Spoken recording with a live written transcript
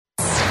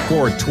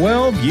for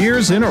 12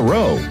 years in a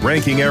row,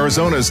 ranking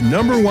Arizona's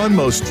 #1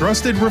 most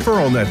trusted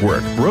referral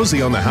network,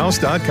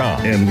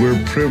 RosieOnTheHouse.com. And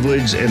we're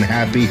privileged and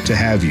happy to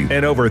have you.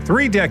 And over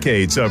 3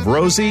 decades of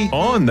Rosie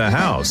on the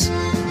House.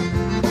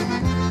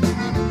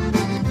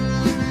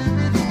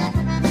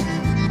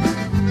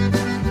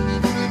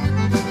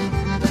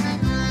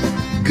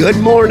 Good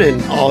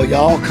morning, all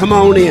y'all. Come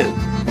on in.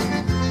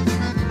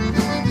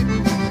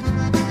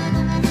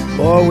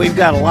 Boy, we've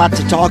got a lot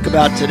to talk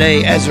about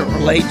today as it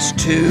relates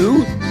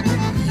to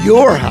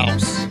your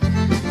house.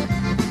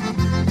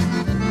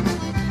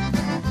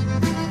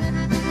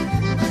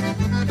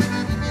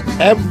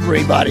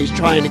 Everybody's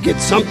trying to get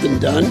something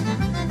done.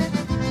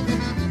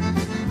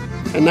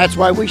 And that's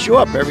why we show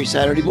up every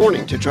Saturday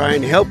morning, to try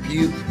and help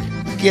you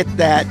get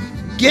that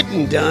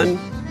getting done,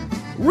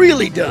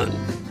 really done,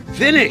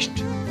 finished,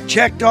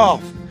 checked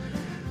off.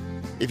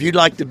 If you'd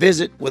like to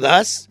visit with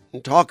us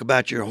and talk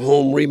about your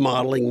home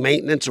remodeling,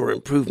 maintenance, or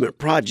improvement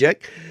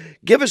project,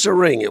 give us a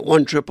ring at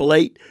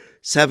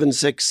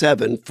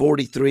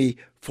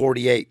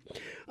 1-888-767-4348.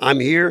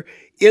 I'm here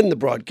in the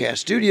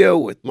broadcast studio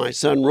with my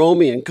son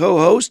Romy and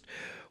co-host,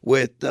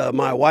 with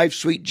my wife,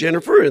 sweet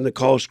Jennifer, in the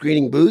call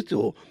screening booth who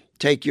will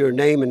take your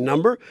name and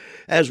number,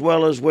 as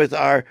well as with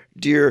our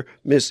dear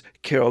Miss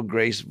Carol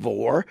Grace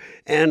Vore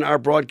and our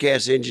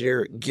broadcast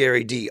engineer,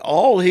 Gary D.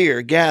 All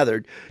here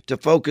gathered to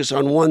focus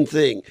on one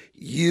thing: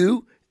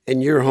 you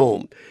and your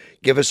home.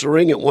 Give us a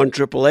ring at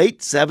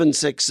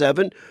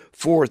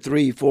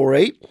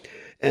 1-888-767-4348,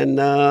 and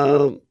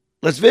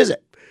let's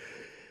visit.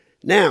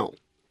 Now,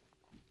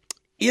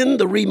 in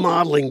the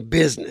remodeling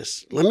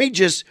business, let me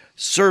just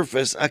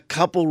surface a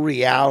couple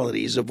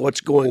realities of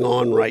what's going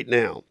on right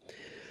now.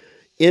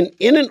 In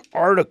an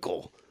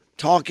article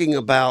talking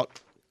about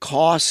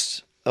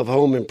costs of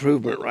home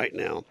improvement right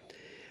now,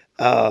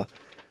 I'm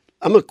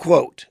going to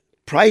quote: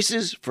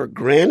 prices for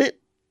granite,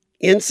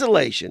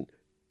 insulation,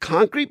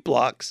 concrete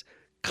blocks,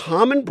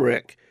 common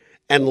brick,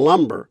 and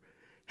lumber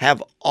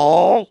have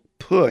all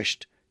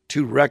pushed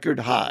to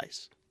record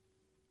highs.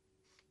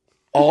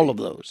 All of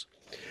those.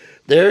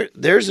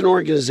 There's an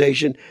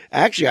organization,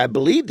 actually I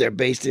believe they're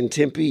based in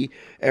Tempe,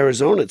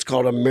 Arizona. It's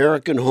called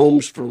American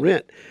Homes for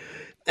Rent.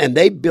 And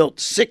they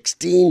built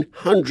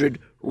 1,600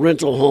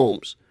 rental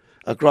homes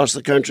across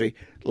the country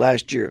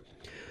last year.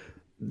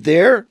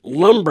 Their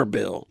lumber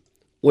bill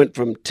went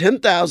from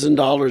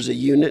 $10,000 a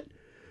unit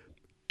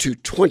to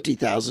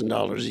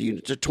 $20,000 a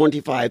unit to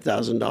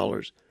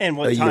 $25,000. And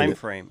what time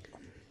frame?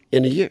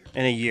 In a year.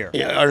 In a year.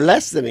 Yeah, or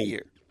less than a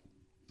year.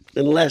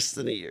 In less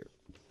than a year.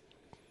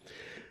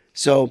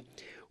 So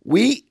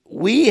we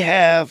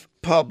have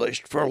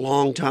published for a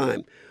long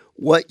time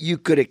what you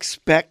could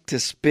expect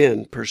to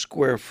spend per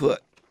square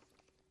foot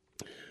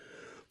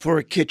for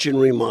a kitchen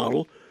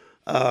remodel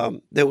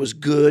that was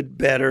good,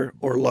 better,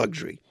 or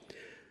luxury.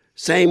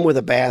 Same with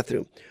a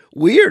bathroom.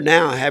 We are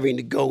now having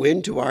to go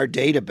into our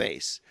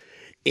database,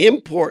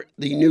 import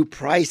the new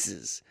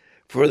prices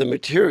for the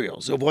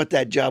materials of what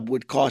that job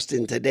would cost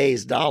in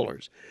today's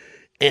dollars,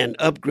 and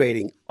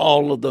upgrading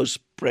all of those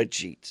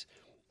spreadsheets.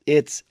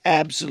 It's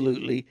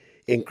absolutely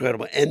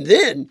incredible. And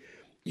then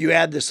you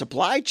add the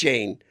supply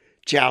chain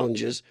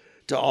challenges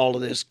to all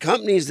of this.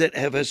 Companies that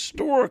have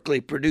historically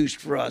produced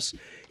for us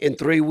in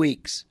 3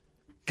 weeks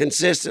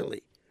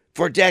consistently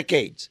for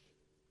decades,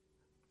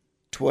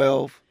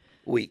 12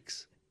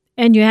 weeks.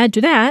 And you add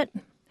to that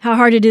how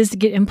hard it is to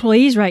get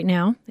employees right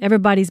now.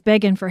 Everybody's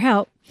begging for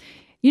help.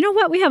 You know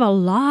what? We have a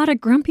lot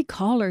of grumpy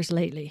callers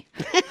lately.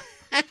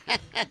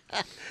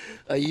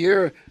 a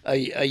year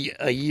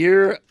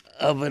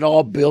of it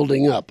all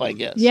building up, I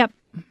guess. Yep.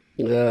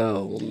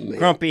 Oh, man.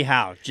 Grumpy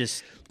how?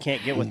 Just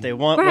can't get what they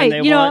want right. when they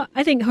you want? Know,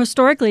 I think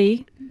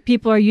historically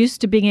people are used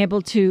to being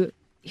able to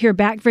hear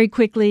back very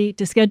quickly,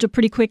 to schedule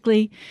pretty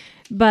quickly.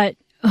 But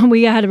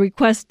we had a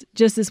request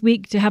just this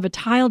week to have a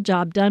tile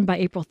job done by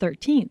April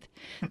 13th.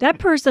 That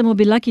person will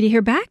be lucky to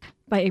hear back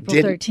by April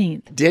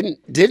 13th.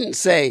 Didn't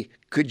say,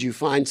 could you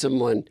find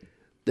someone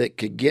that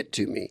could get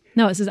to me?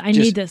 No, it says, I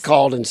need this. Just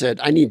called and said,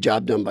 I need a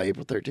job done by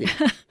April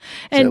 13th.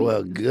 And so,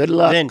 well, good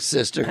luck,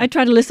 sister. I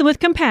try to listen with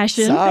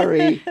compassion.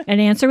 Sorry.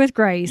 And answer with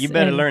grace. You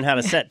better learn how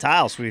to set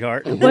tile,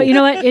 sweetheart. Well, you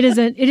know what? It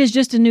is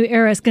just a new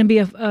era. It's going to be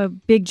a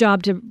big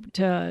job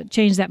to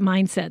change that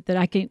mindset that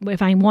I can,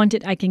 if I want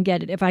it, I can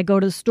get it. If I go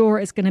to the store,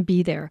 it's going to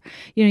be there.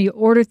 You know, you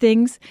order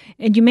things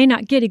and you may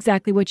not get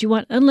exactly what you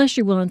want unless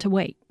you're willing to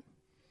wait.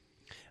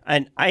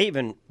 And I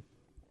even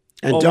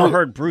And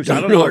overheard Bruce.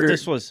 I don't know if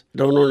this was...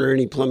 Don't order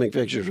any plumbing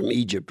fixtures from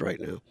Egypt right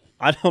now.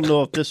 I don't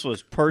know if this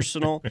was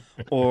personal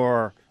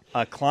or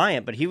a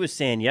client, but he was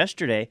saying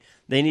yesterday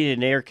they needed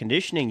an air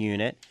conditioning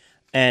unit,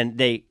 and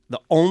the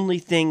only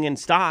thing in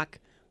stock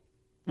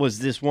was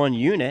this one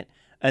unit,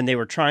 and they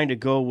were trying to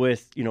go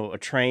with, a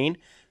Trane.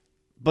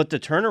 But the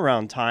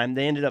turnaround time,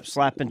 they ended up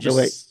slapping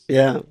just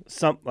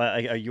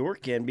a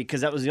York in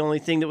because that was the only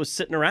thing that was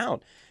sitting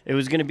around. It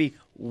was going to be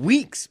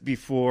weeks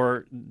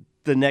before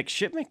the next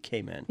shipment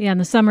came in. Yeah, and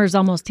the summer's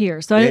almost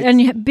here. So,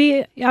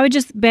 I would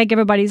just beg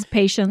everybody's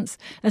patience,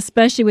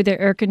 especially with their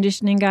air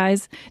conditioning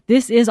guys.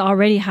 This is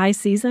already high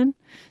season.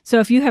 So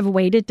if you have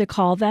waited to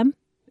call them,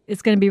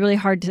 it's going to be really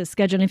hard to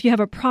schedule. And if you have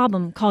a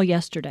problem, call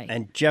yesterday.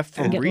 And Jeff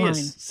from get Rias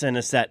line. sent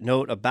us that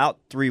note about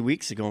 3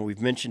 weeks ago, and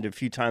we've mentioned a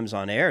few times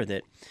on air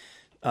that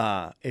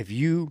if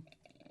you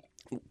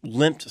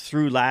limped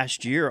through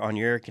last year on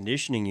your air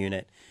conditioning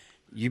unit,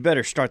 you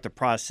better start the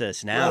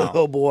process now.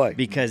 Oh, boy.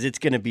 Because it's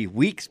going to be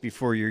weeks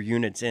before your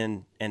unit's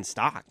in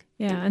stock.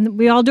 Yeah, and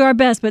we all do our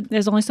best, but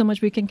there's only so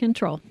much we can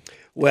control.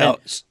 Well,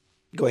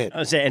 go ahead. I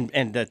was saying,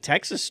 and the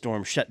Texas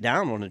storm shut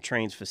down one of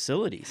Train's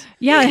facilities.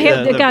 Yeah,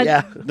 they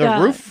got The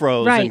roof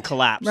froze and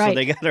collapsed, right.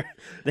 so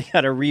they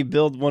got to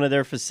rebuild one of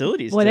their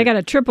facilities. Boy, they got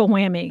a triple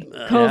whammy: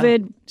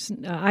 COVID,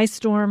 ice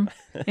storm,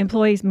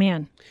 employees.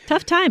 Man,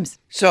 tough times.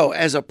 So,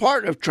 as a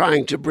part of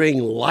trying to bring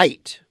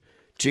light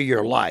to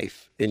your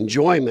life,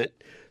 enjoyment,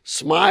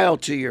 smile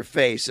to your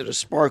face, and a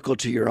sparkle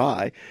to your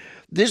eye,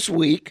 this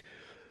week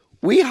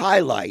we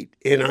highlight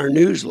in our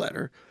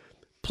newsletter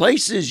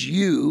places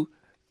you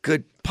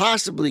could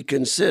possibly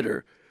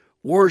consider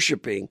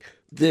worshiping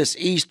this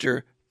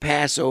Easter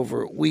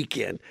Passover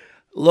weekend.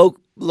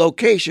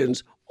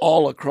 Locations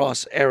all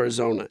across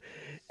Arizona.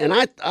 And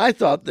I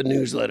thought the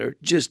newsletter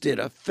just did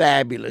a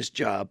fabulous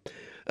job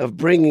of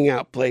bringing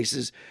out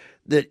places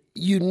that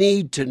you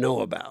need to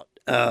know about,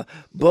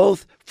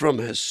 both from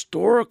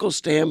historical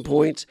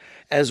standpoints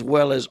as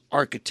well as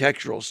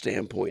architectural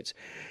standpoints.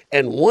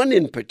 And one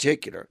in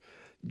particular,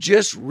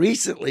 just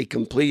recently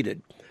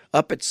completed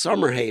up at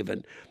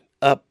Summerhaven,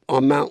 up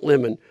on Mount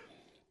Lemmon,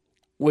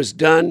 was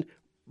done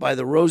by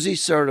the Rosie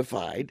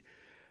certified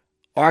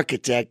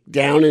architect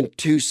down in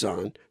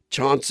Tucson,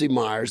 Chauncey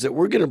Myers, that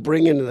we're going to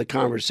bring into the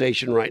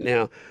conversation right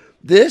now.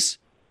 This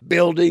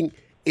building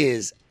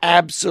is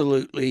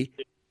absolutely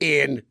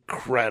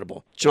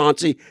incredible.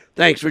 Chauncey,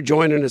 thanks for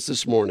joining us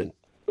this morning.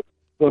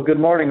 Well, good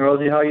morning,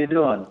 Rosie. How you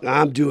doing?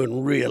 I'm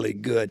doing really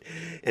good.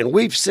 And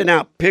we've sent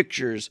out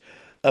pictures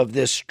of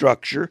this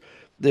structure,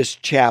 this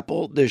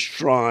chapel, this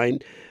shrine,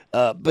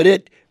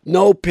 but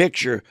no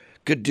picture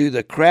could do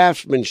the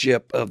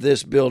craftsmanship of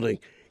this building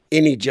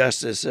any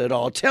justice at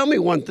all. Tell me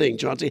one thing,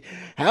 Chauncey.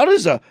 How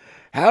does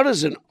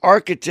an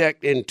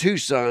architect in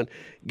Tucson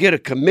get a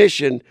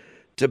commission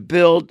to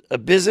build a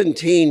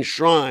Byzantine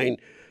shrine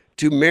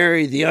to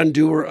Mary the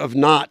Undoer of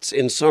Knots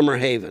in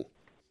Summerhaven?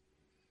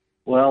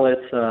 Well,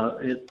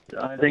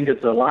 I think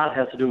it's a lot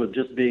has to do with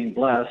just being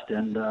blessed,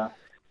 and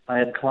I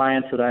had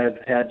clients that I have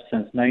had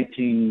since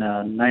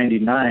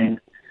 1999.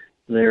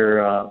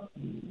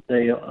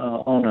 They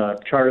own a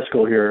charter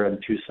school here in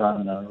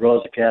Tucson,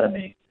 Rose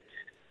Academy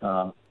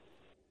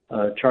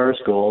charter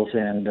schools,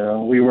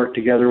 and we worked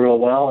together real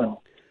well. And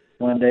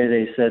one day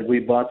they said, we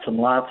bought some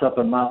lots up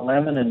in Mount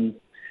Lemmon, and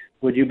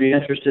would you be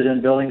interested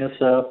in building us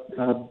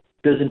a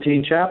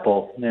Byzantine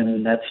chapel?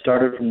 And that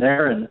started from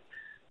there, and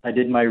I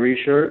did my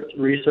research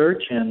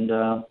and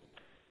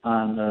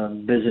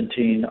on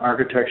Byzantine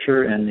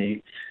architecture in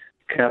the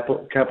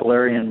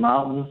Kapellarian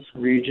Mountains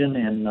region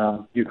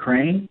in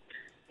Ukraine,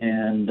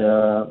 and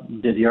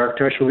did the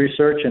architectural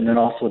research, and then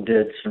also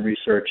did some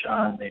research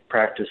on the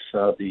practice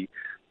of the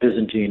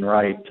Byzantine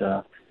Rite,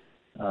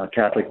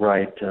 Catholic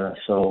Rite.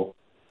 So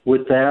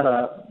with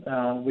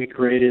that, we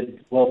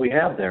created what we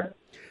have there.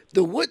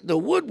 The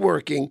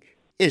woodworking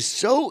is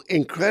so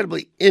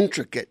incredibly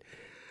intricate.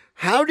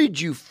 How did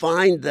you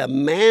find the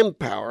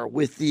manpower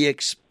with the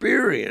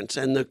experience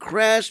and the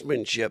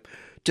craftsmanship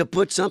to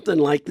put something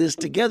like this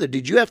together?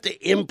 Did you have to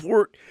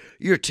import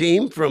your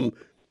team from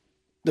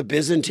the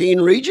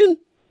Byzantine region?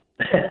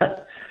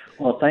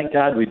 Well, thank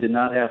God we did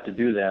not have to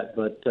do that.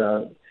 But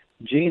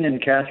Gene and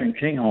Catherine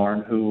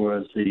Kinghorn, who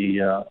was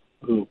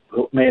who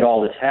made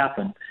all this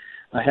happen,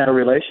 I had a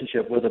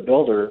relationship with a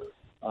builder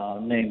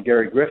named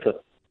Gary Griffith.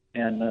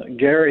 And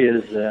Gary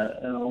is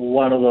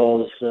one of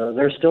those.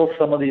 There's still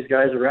some of these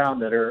guys around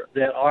that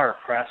are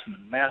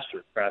craftsmen,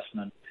 master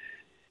craftsmen.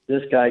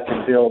 This guy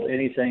can build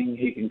anything.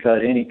 He can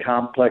cut any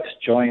complex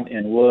joint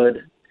in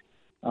wood.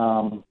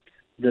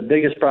 The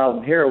biggest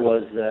problem here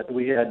was that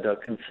we had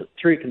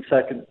three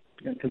consecutive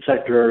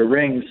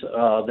rings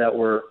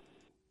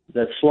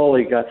that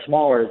slowly got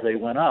smaller as they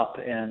went up,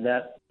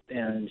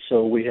 and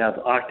so we have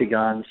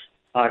octagons,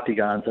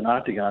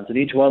 and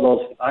each one of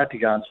those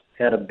octagons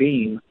had a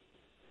beam.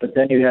 But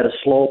then you had a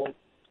slope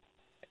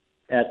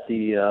at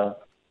the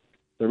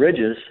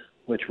ridges,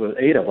 which were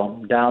 8 of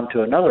them, down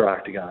to another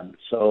octagon.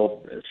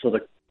 So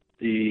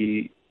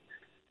the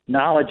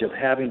knowledge of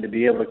having to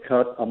be able to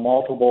cut a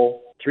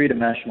multiple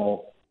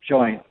 3-dimensional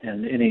joint,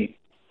 and any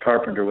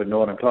carpenter would know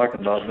what I'm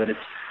talking about, but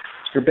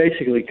you're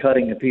basically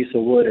cutting a piece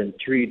of wood in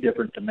 3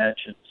 different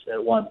dimensions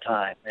at one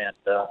time, and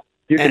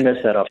you can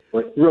mess that up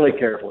really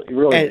carefully.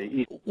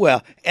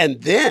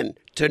 And then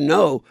to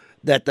know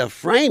that the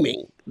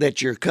framing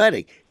that you're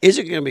cutting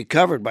isn't going to be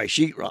covered by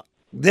sheetrock.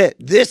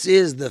 This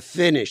is the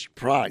finished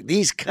product.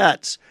 These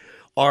cuts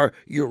are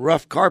your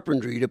rough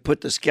carpentry to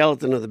put the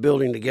skeleton of the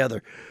building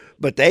together,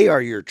 but they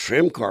are your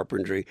trim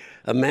carpentry,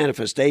 a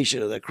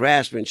manifestation of the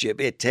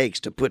craftsmanship it takes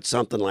to put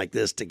something like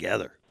this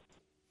together.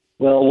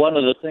 Well, one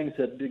of the things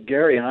that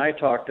Gary and I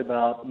talked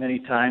about many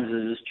times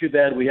is it's too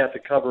bad we have to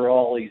cover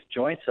all these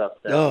joints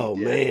up there. Oh,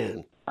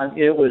 man.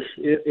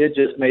 It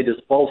just made us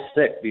both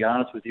sick, to be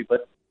honest with you.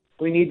 But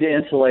we need to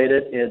insulate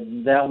it,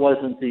 and that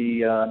wasn't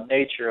the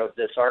nature of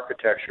this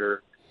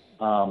architecture.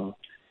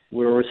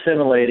 We were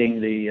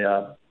simulating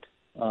the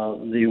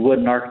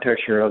wooden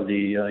architecture of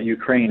the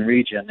Ukraine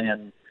region,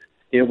 and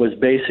it was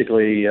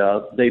basically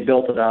they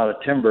built it out of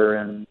timber,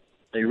 and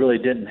they really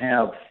didn't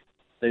have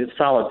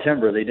solid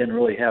timber. They didn't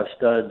really have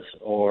studs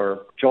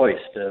or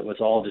joist. It was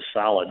all just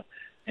solid,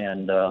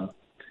 and that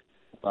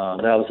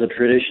was the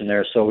tradition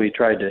there. So we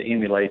tried to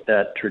emulate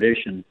that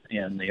tradition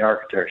in the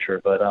architecture.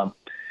 But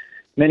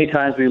many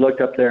times we looked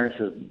up there and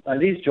said,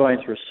 these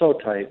joints were so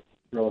tight,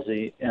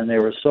 Rosie, and they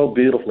were so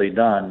beautifully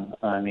done.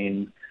 I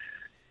mean,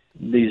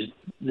 this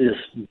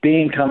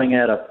beam coming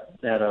at an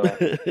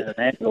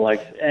angle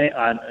like,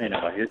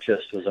 it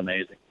just was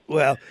amazing.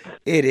 Well,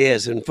 it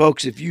is. And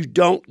folks, if you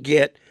don't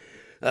get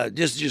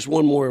just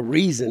one more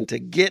reason to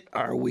get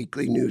our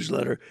weekly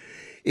newsletter,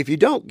 if you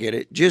don't get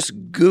it,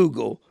 just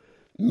Google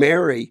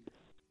Mary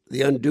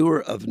the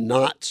Undoer of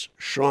Knott's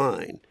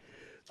Shrine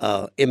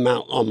on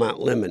Mount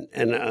Lemmon.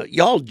 And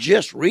y'all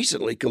just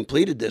recently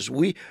completed this.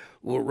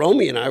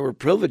 Romy and I were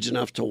privileged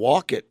enough to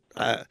walk it.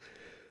 I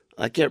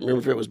can't remember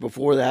if it was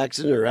before the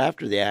accident or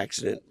after the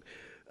accident.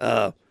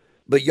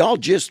 But y'all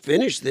just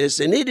finished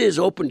this, and it is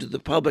open to the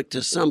public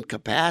to some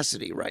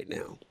capacity right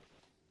now.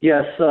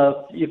 Yes,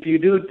 if you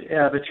do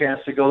have a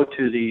chance to go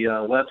to the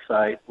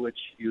website, which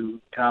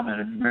you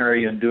commented,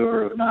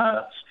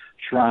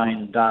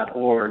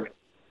 MaryUndoerOfKnott'sShrine.org,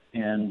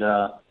 and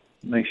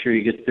make sure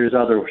you get, there's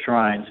other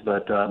shrines,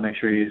 but make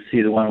sure you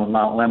see the one with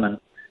Mount Lemmon,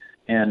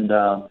 and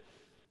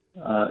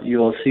you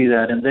will see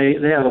that. And they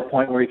have a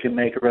point where you can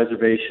make a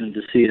reservation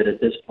to see it at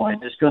this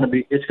point. It's going to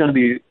be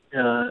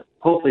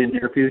hopefully in the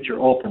near future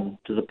open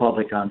to the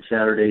public on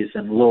Saturdays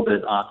and a little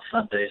bit on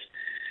Sundays.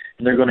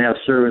 And they're going to have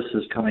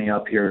services coming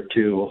up here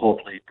too,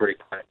 hopefully pretty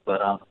quick.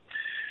 But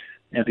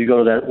if you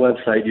go to that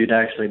website, you'd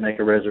actually make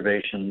a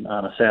reservation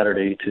on a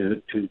Saturday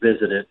to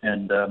visit it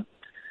and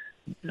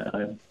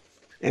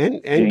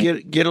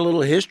get a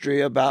little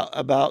history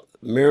about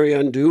Mary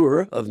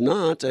Undoer of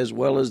Knott's, as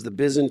well as the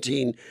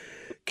Byzantine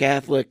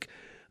Catholic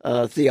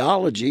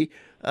theology.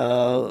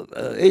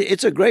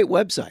 It's a great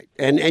website,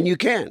 and you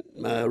can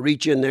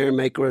reach in there and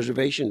make a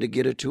reservation to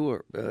get a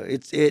tour.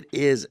 It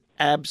is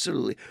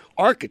absolutely,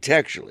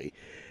 architecturally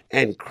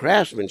and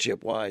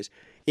craftsmanship-wise,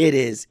 it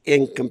is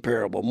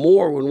incomparable.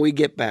 More when we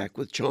get back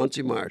with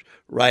Chauncey Myers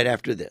right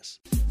after this.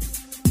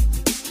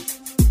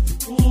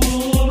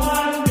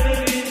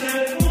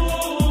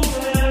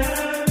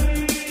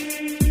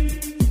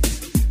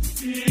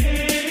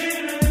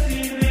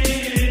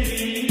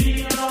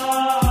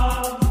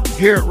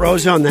 Here at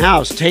Rosie on the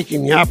House,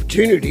 taking the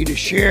opportunity to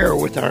share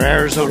with our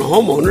Arizona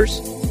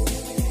homeowners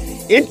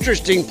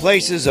interesting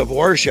places of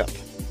worship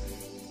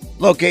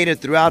located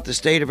throughout the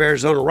state of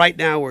Arizona. Right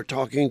now, we're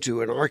talking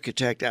to an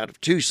architect out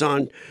of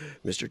Tucson,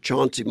 Mr.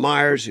 Chauncey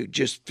Myers, who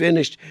just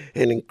finished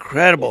an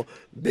incredible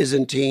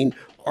Byzantine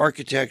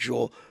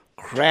architectural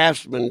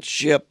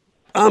craftsmanship,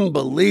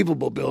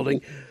 unbelievable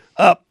building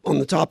up on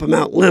the top of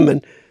Mount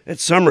Lemmon at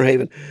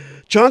Summerhaven.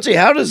 Chauncey,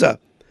 how does an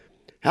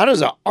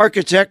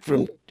architect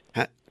from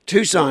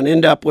Tucson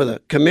end up with a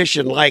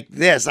commission like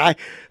this?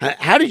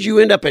 How did you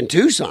end up in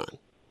Tucson?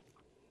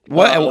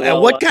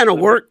 What kind of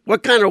work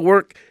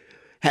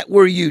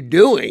were you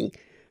doing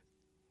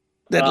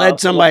that led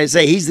somebody to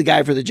say he's the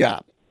guy for the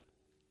job?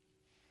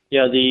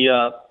 Yeah,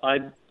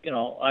 I've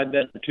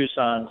been in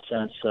Tucson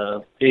since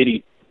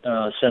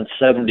since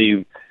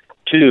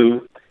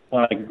 '72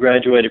 when I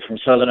graduated from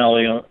Southern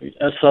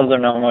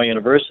Illinois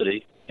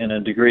University in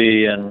a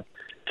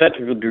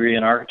technical degree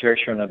in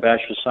architecture and a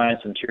Bachelor of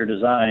Science in Interior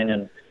Design,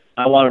 and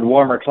I wanted a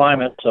warmer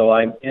climate, so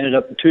I ended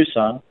up in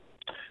Tucson,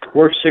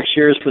 worked 6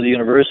 years for the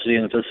university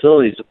in the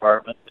facilities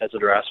department as a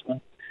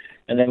draftsman,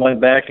 and then went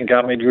back and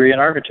got my degree in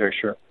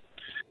architecture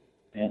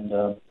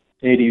in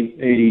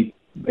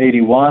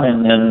 81,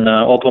 and then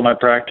opened my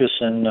practice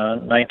in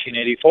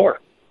 1984.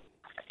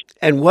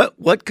 And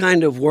what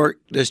kind of work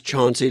does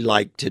Chauncey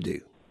like to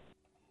do?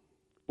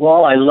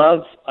 Well, I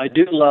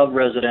do love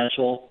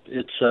residential.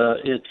 It's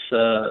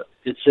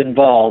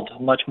involved,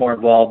 much more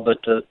involved,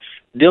 but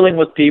dealing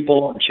with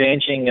people and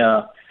changing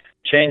a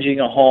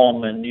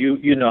home, and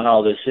you know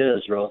how this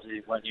is,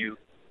 Rosie. When you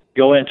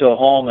go into a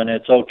home and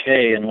it's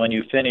okay, and when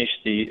you finish,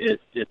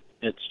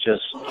 it's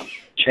just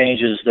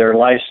changes their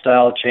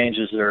lifestyle,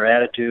 changes their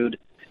attitude,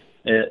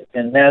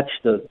 and that's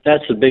the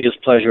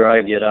biggest pleasure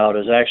I get out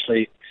is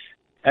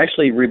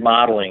actually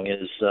remodeling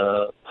is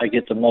I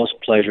get the most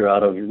pleasure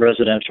out of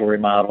residential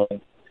remodeling,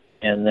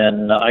 and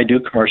then I do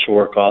commercial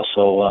work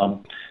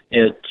also.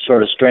 It's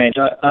sort of strange.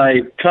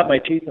 I cut my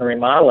teeth in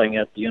remodeling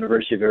at the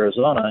University of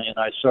Arizona, and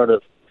I sort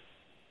of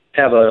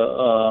have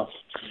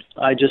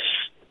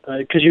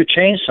because you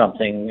change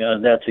something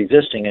that's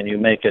existing and you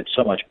make it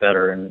so much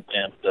better, and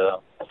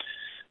so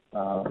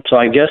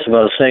I guess if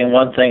I was saying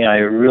one thing I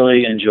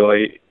really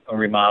enjoy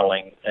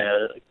remodeling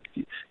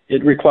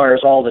it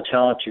requires all the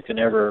talent you can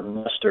ever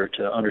muster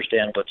to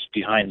understand what's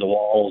behind the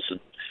walls.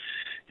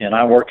 And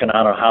I'm working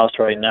on a house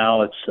right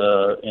now. It's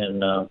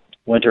in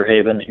Winter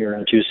Haven here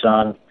in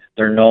Tucson.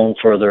 They're known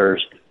for their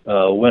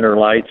winter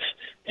lights,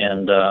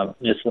 and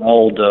it's an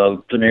old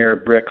veneer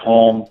brick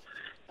home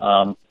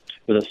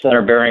with a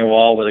center bearing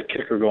wall with a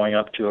kicker going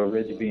up to a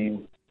ridge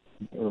beam,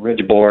 a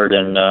ridge board,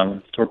 and so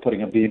we're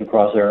putting a beam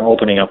across there and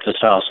opening up this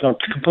house. It's going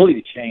to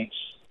completely change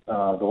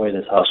the way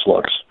this house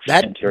looks.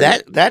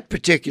 That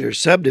particular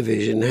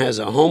subdivision has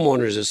a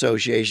homeowners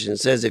association that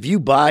says if you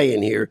buy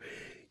in here,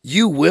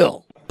 you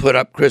will put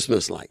up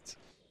Christmas lights.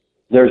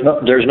 There's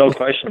no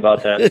question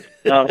about that.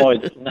 Not only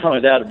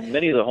that,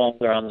 many of the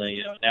homes are on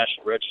the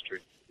National Registry.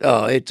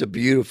 Oh, it's a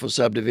beautiful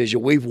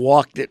subdivision. We've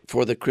walked it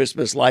for the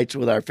Christmas lights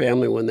with our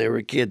family when they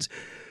were kids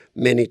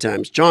many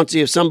times.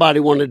 Chauncey, if somebody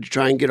wanted to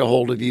try and get a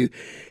hold of you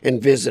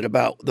and visit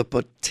about the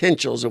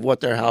potentials of what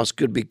their house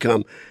could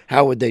become,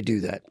 how would they do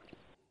that?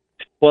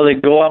 Well, they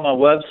go on my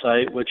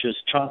website, which is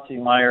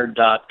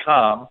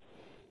chaunceymeyer.com,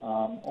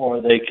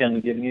 or they can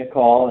give me a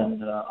call,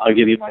 and I'll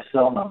give you my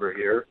cell number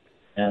here,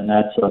 and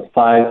that's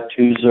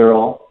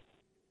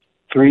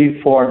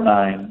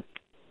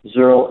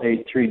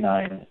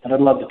 520-349-0839. And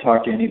I'd love to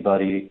talk to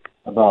anybody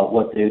about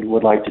what they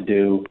would like to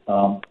do.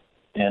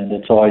 And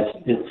it's always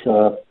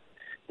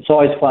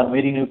fun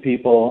meeting new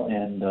people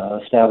and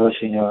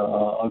establishing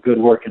a good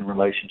working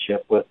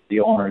relationship with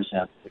the owners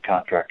and the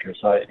contractors.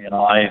 I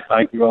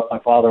grew up. My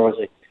father was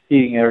a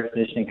heating air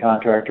conditioning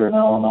contractor in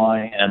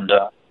Illinois, and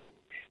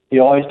he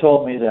always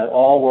told me that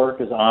all work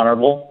is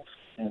honorable.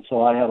 And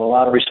so I have a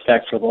lot of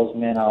respect for those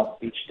men out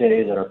each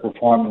day that are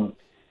performing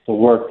the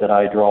work that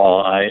I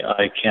draw.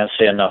 I can't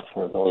say enough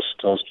for those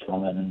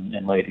gentlemen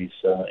and ladies.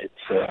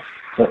 It's a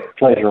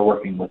pleasure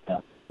working with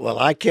them. Well,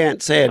 I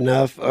can't say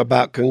enough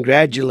about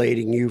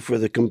congratulating you for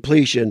the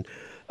completion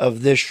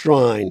of this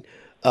shrine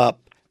up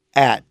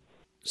at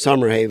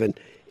Summerhaven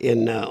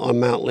on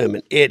Mount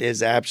Lemmon. It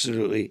is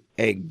absolutely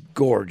a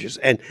gorgeous,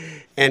 and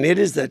it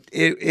is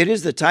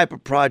the type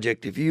of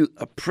project, if you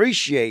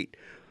appreciate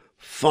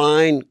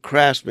fine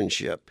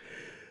craftsmanship,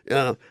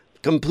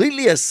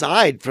 completely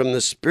aside from the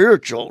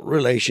spiritual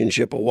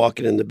relationship of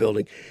walking in the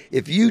building,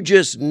 if you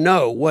just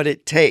know what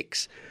it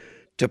takes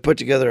to put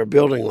together a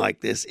building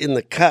like this, in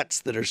the cuts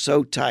that are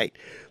so tight,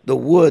 the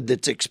wood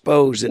that's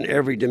exposed in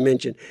every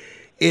dimension,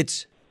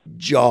 it's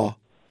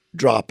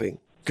jaw-dropping.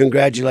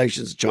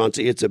 Congratulations,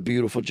 Chauncey. It's a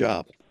beautiful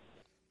job.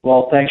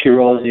 Well, thank you,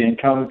 Rosie. And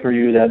coming for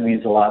you, that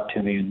means a lot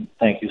to me. And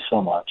thank you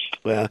so much.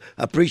 Well,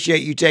 I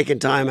appreciate you taking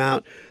time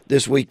out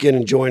this weekend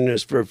and joining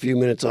us for a few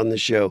minutes on the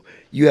show.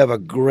 You have a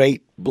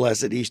great,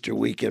 blessed Easter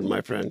weekend, my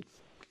friend.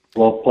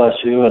 Well, bless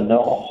you, and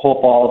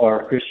hope all of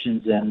our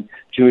Christians and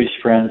Jewish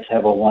friends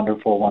have a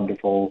wonderful,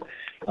 wonderful,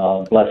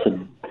 blessed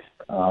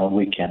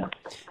weekend.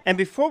 And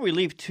before we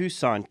leave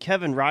Tucson,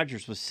 Kevin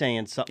Rogers was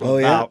saying something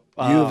about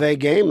U of A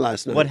game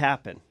last night. What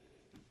happened?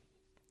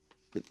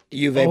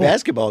 U of A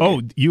basketball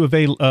game. U of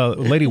A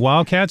Lady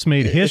Wildcats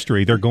made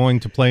history. They're going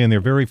to play in their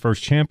very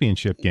first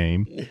championship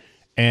game,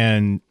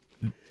 and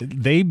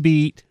they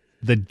beat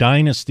the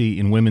dynasty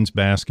in women's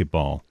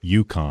basketball,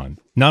 UConn.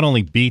 Not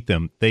only beat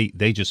them, they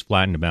just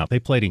flattened them out. They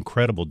played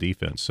incredible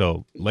defense.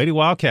 So Lady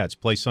Wildcats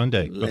play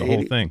Sunday for the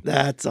whole thing.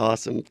 That's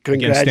awesome.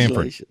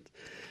 Congratulations.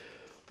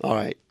 All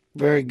right.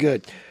 Very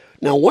good.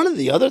 Now, one of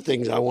the other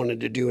things I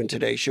wanted to do in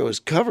today's show is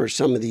cover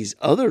some of these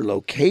other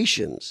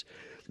locations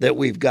that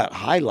we've got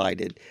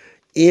highlighted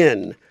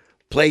in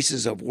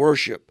places of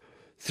worship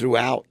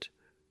throughout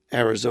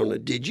Arizona.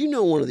 Did you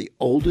know one of the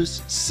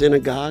oldest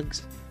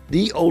synagogues,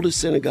 the oldest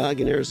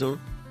synagogue in Arizona,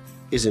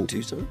 is in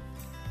Tucson?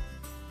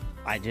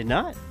 I did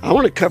not. I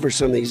want to cover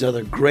some of these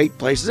other great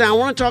places. I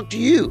want to talk to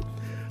you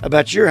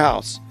about your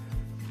house,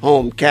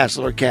 home,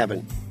 castle, or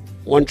cabin.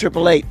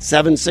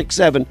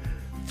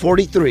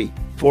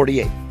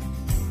 1-888-767-4348.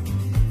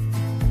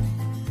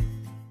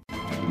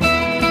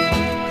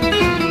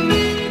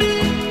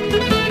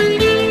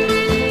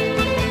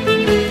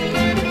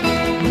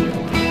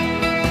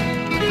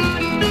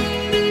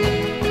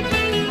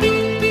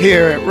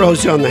 Here at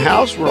Rosie on the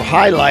House, we're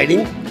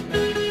highlighting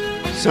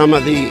some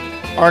of the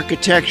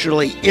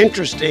architecturally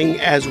interesting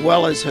as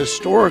well as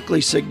historically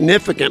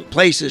significant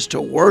places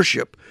to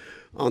worship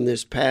on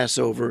this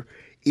Passover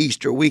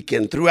Easter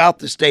weekend throughout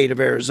the state of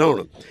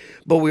Arizona.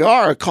 But we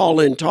are a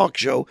call-in talk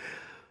show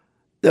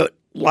that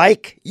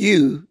like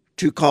you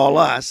to call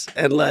us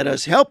and let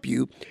us help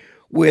you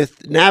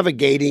with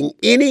navigating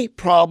any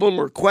problem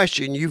or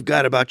question you've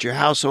got about your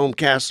house, home,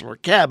 castle, or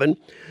cabin.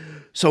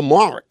 So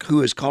Mark,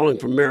 who is calling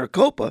from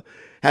Maricopa,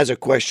 has a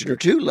question or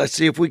two. Let's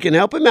see if we can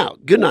help him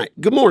out. Good night.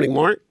 Good morning,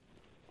 Mark.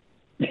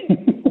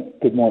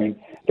 Good morning.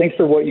 Thanks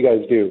for what you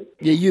guys do.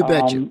 Yeah, you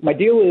betcha. My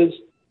deal is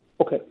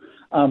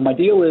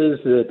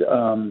that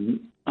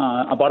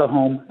I bought a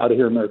home out of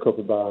here in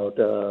Maricopa about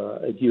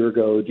a year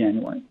ago,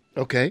 January.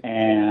 Okay.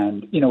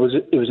 And it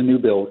was a new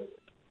build.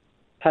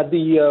 Had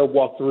the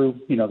walkthrough,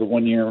 the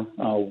 1 year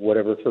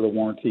whatever for the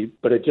warranty,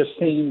 but it just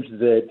seems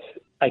that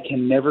I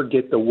can never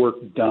get the work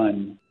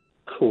done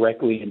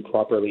correctly and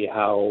properly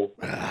how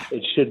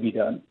it should be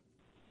done.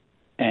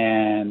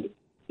 and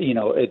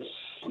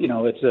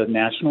it's a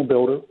national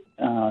builder.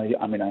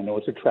 I mean, I know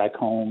it's a tract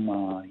home.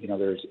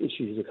 There's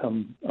issues that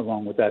come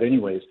along with that,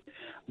 anyways.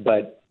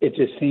 But it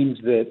just seems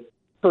that,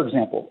 for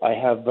example, I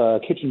have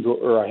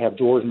I have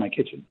drawers in my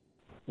kitchen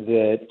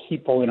that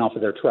keep falling off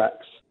of their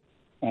tracks,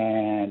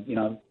 and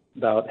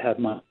about had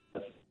my.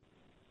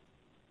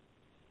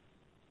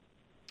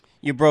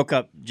 You broke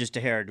up just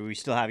a hair. Do we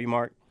still have you,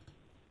 Mark?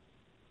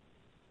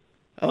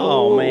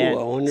 Oh, man,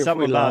 I wonder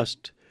something if we about-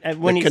 lost And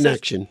when the he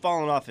connection. says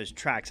falling off his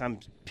tracks, I'm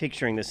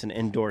picturing this an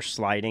indoor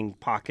sliding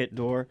pocket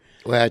door.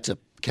 Well, it's a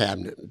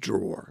cabinet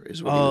drawer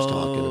is what he was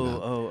talking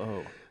about.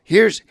 Oh.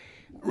 Here's,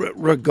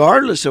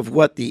 regardless of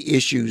what the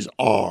issues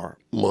are,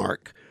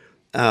 Mark,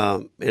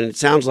 and it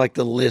sounds like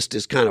the list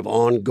is kind of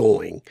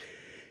ongoing,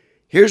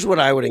 here's what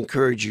I would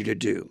encourage you to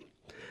do.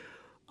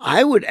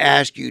 I would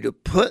ask you to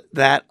put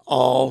that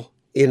all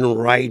in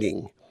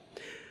writing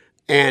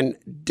and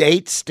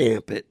date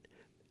stamp it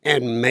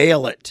and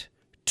mail it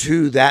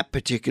to that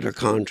particular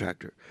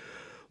contractor.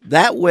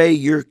 That way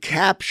you're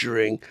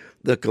capturing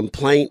the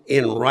complaint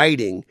in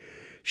writing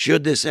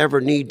should this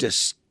ever need to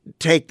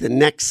take the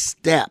next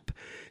step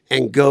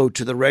and go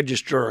to the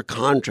registrar of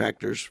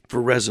contractors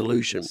for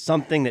resolution.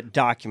 Something that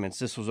documents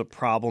this was a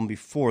problem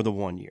before the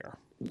 1 year.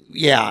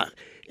 Yeah.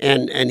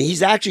 And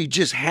he's actually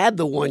just had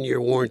the 1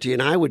 year warranty,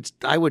 and I would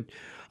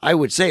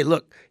say,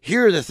 look,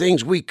 here are the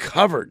things we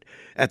covered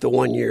at the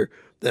 1 year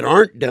that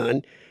aren't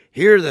done.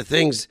 Here are the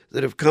things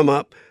that have come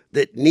up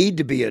that need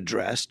to be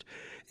addressed,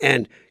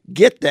 and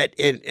get that.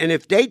 And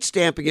if date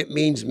stamping it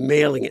means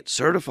mailing it,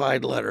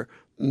 certified letter,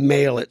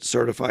 mail it,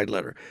 certified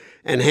letter,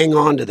 and hang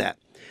on to that.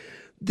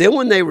 Then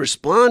when they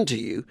respond to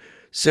you,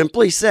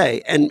 simply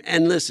say, and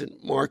listen,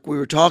 Mark, we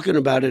were talking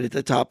about it at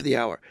the top of the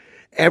hour.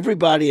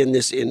 Everybody in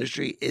this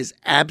industry is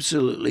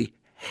absolutely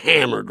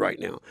hammered right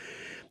now.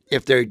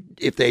 If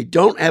they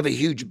don't have a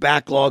huge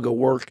backlog of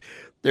work,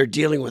 they're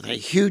dealing with a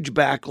huge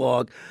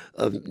backlog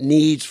of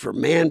needs for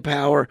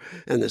manpower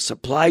and the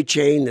supply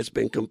chain that's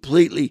been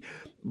completely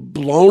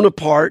blown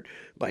apart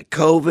by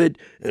COVID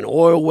and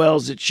oil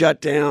wells that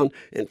shut down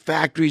and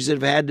factories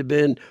that have had to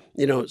been,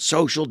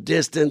 social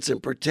distance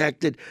and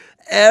protected.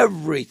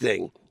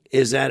 Everything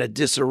is at a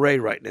disarray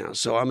right now.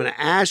 So I'm going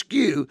to ask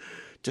you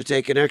to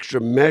take an extra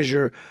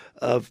measure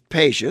of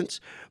patience,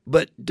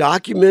 but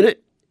document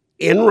it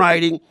in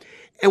writing.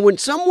 And when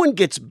someone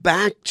gets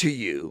back to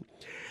you,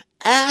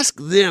 ask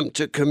them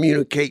to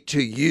communicate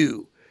to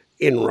you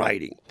in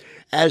writing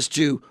as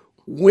to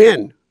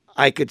when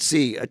I could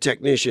see a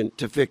technician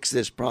to fix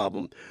this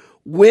problem.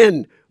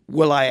 When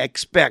will I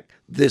expect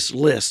this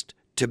list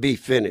to be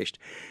finished?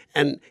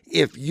 And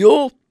if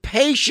you'll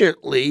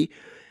patiently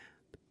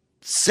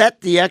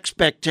set the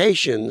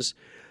expectations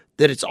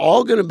that it's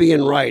all going to be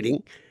in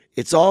writing,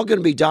 it's all going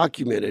to be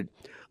documented,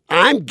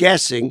 I'm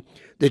guessing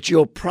that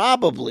you'll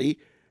probably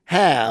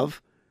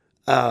have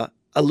a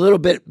little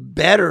bit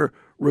better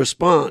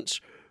response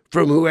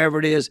from whoever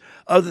it is,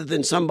 other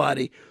than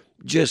somebody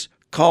just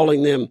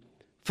calling them,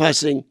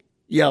 fussing,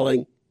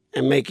 yelling,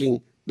 and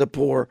making the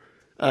poor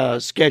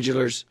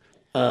scheduler's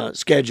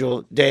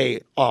schedule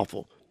day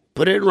awful.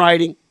 Put it in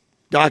writing,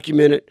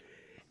 document it,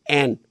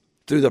 and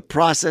through the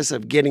process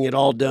of getting it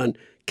all done,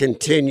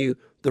 continue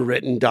the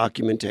written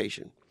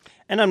documentation.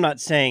 And I'm not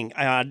saying,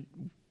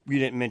 you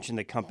didn't mention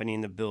the company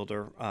and the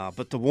builder,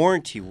 but the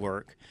warranty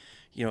work,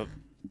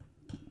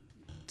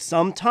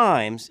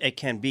 sometimes it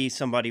can be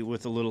somebody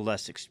with a little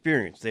less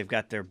experience. They've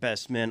got their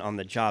best men on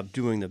the job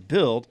doing the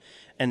build,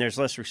 and there's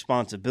less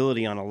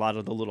responsibility on a lot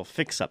of the little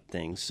fix-up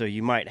things. So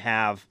you might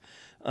have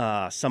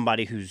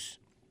somebody who's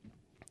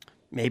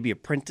maybe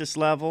apprentice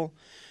level.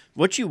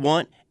 What you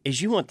want is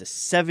the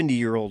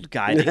 70-year-old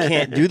guy that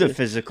can't do the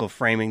physical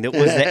framing, that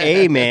was the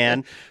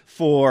A-man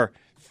for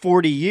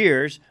 40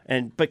 years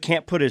but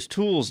can't put his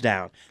tools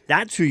down.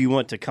 That's who you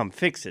want to come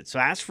fix it. So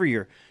ask for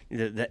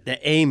the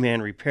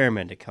A-man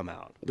repairman to come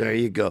out. There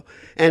you go.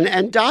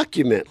 And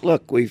document.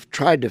 Look, we've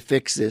tried to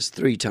fix this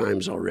 3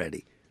 times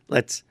already.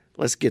 Let's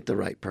get the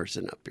right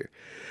person up here.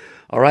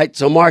 All right.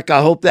 So, Mark,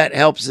 I hope that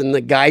helps in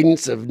the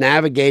guidance of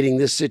navigating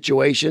this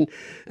situation,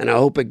 and I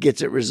hope it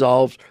gets it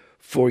resolved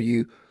for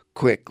you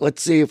quick.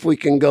 Let's see if we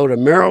can go to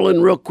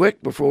Maryland real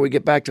quick before we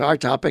get back to our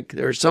topic.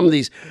 There are some of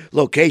these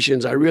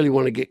locations I really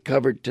want to get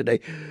covered today.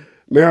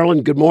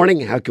 Maryland, good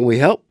morning. How can we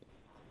help?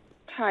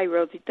 Hi,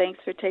 Rosie. Thanks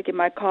for taking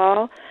my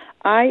call.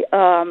 I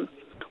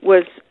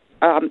was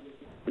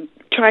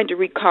trying to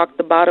recaulk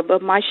the bottom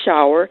of my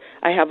shower.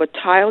 I have a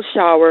tile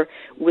shower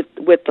with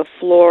the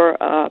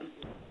floor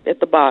at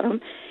the bottom.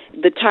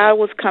 The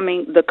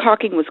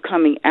caulking was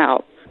coming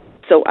out.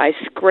 So I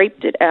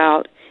scraped it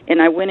out,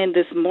 and I went in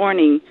this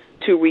morning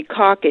to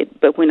recaulk it,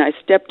 but when I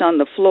stepped on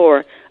the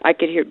floor, I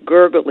could hear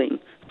gurgling.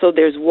 So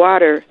there's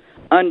water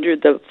under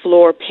the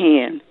floor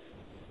pan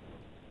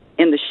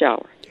in the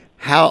shower.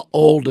 How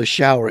old a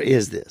shower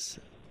is this?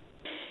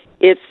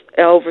 It's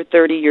over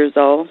 30 years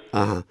old.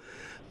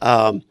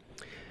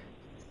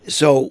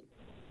 So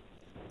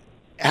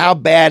how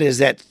bad is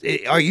that?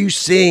 Are you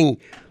seeing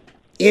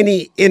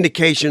any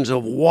indications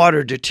of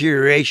water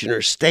deterioration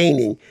or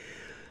staining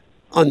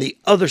on the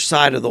other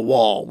side of the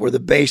wall where the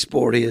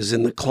baseboard is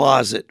in the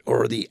closet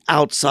or the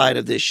outside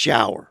of this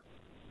shower?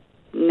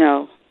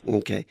 No.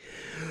 Okay.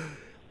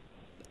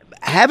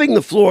 Having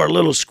the floor a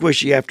little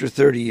squishy after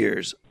 30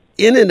 years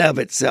in and of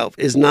itself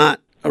is not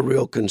a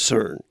real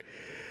concern.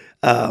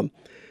 And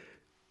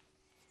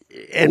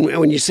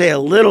when you say a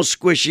little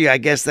squishy, I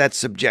guess that's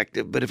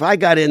subjective. But if I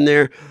got in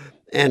there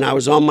and I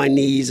was on my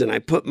knees and I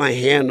put my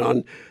hand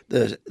on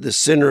the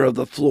center of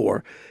the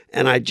floor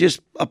and I just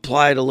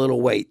applied a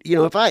little weight,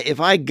 if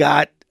I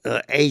got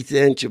an eighth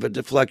inch of a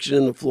deflection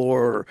in the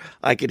floor, or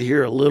I could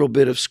hear a little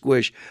bit of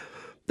squish,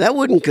 that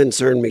wouldn't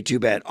concern me too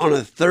bad on a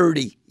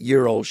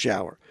 30-year-old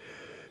shower.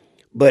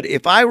 But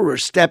if I were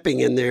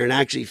stepping in there and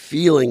actually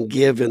feeling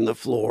give in the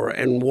floor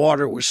and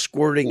water was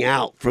squirting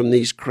out from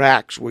these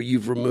cracks where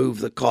you've removed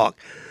the caulk,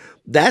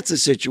 that's a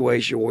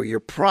situation where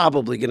you're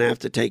probably going to have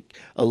to take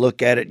a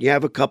look at it. You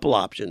have a couple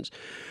options.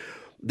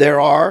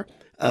 There are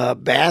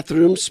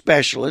bathroom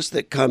specialists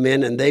that come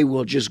in and they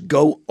will just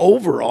go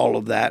over all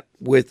of that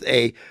with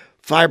a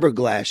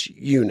fiberglass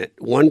unit,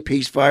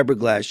 one-piece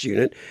fiberglass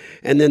unit,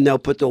 and then they'll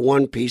put the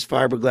one-piece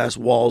fiberglass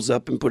walls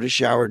up and put a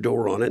shower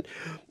door on it.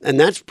 And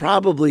that's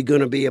probably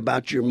going to be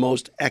about your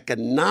most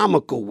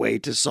economical way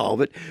to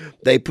solve it.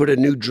 They put a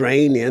new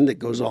drain in that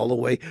goes all the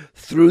way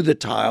through the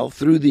tile,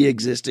 through the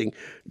existing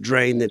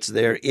drain that's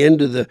there,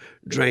 into the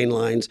drain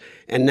lines,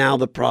 and now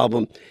the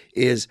problem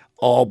is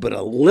all but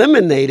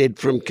eliminated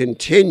from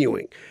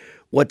continuing.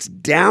 What's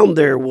down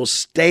there will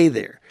stay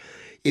there.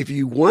 If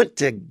you want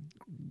to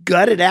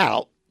gut it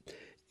out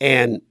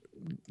and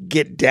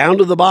get down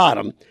to the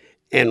bottom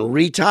and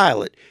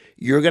retile it,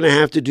 you're going to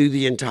have to do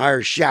the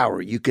entire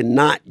shower. You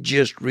cannot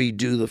just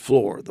redo the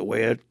floor. The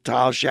way a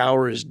tile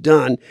shower is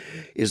done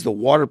is the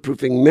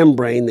waterproofing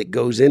membrane that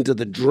goes into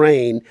the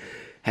drain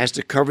has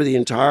to cover the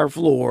entire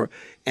floor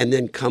and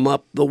then come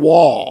up the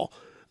wall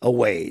a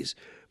ways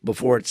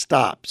before it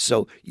stops.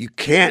 So you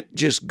can't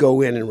just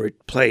go in and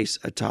replace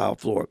a tile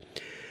floor.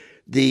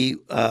 The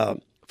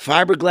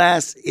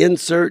fiberglass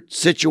insert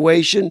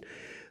situation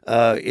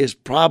is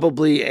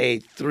probably a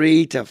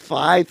 $3,000 to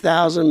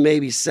 $5,000,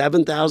 maybe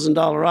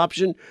 $7,000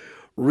 option.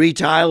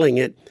 Retiling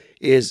it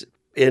is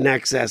in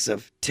excess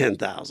of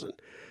 $10,000.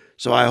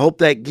 So I hope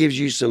that gives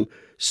you some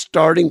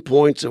starting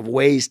points of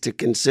ways to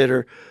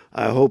consider.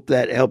 I hope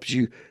that helps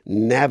you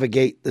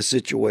navigate the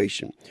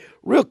situation.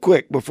 Real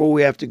quick before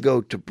we have to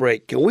go to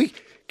break, can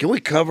we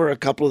cover a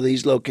couple of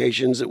these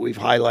locations that we've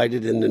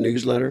highlighted in the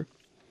newsletter?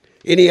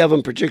 Any of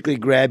them particularly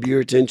grab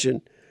your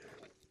attention?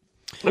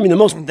 I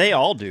mean, they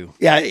all do.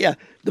 Yeah.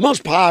 The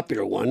most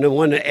popular one, the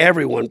one that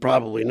everyone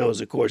probably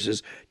knows, of course,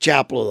 is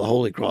Chapel of the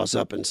Holy Cross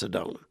up in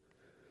Sedona.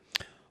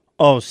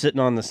 Oh, sitting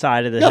on the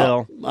side of the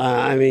hill.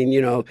 I mean,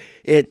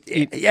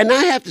 and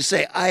I have to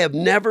say, I have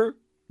never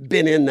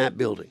been in that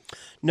building.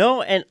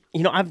 No, and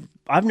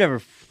I've never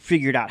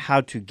figured out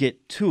how to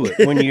get to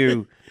it when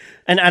you,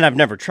 and I've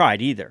never tried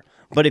either.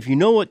 But if you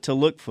know what to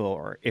look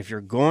for, if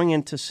you're going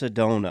into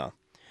Sedona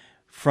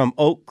from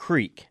Oak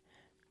Creek,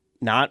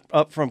 not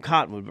up from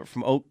Cottonwood, but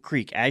from Oak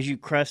Creek, as you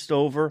crest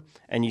over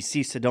and you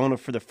see Sedona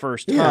for the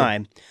first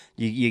time,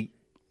 you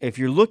if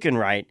you're looking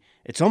right,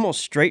 it's almost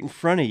straight in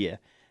front of you.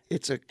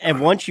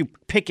 And once you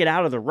pick it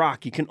out of the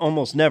rock, you can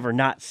almost never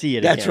not see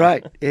it. That's again.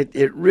 right.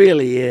 It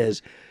really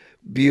is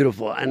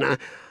beautiful. And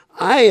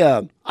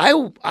I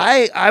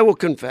will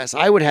confess,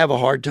 I would have a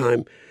hard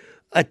time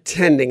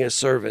attending a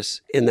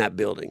service in that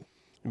building.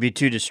 Be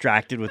too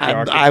distracted with the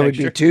architecture. I would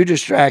be too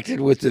distracted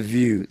with the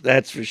view.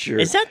 That's for sure.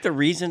 Is that the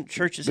reason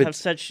churches have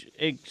such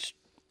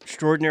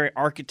extraordinary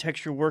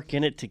architecture work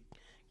in it to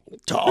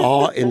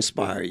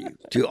awe-inspire you?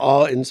 To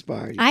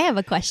awe-inspire you. I have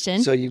a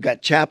question. So you've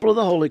got Chapel of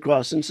the Holy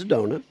Cross in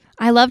Sedona.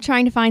 I love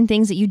trying to find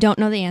things that you don't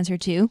know the answer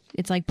to.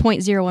 It's like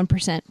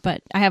 0.01%,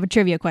 but I have a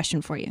trivia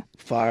question for you.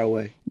 Fire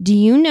away. Do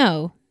you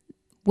know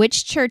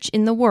which church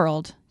in the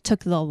world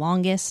took the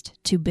longest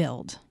to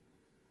build?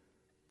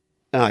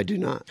 No, I do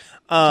not.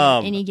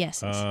 Any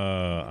guesses?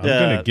 I'm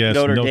going to guess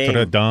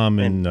Notre Dame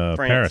in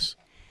Paris.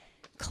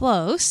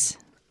 Close.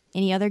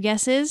 Any other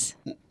guesses?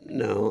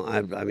 No.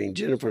 I mean,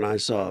 Jennifer and I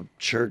saw a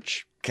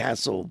church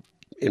castle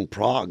in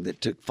Prague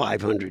that took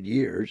 500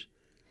 years.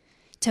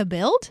 To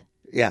build?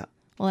 Yeah.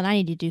 Well, then I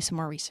need to do some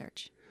more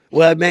research.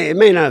 Well, it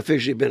may not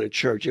officially have been a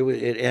church.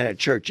 It had a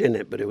church in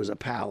it, but it was a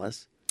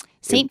palace.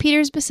 St.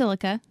 Peter's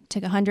Basilica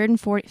took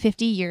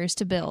 150 years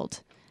to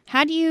build.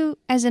 How do you,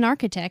 as an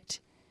architect,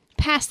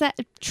 pass that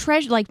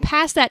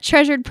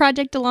treasured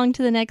project along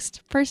to the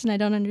next person? I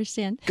don't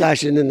understand.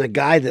 Gosh, and then the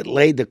guy that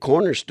laid the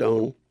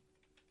cornerstone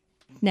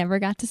never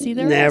got to see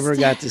the never rest.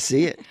 got to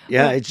see it.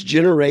 Yeah, it's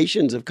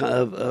generations of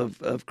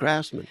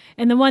craftsmen.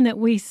 And the one that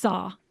we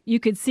saw, you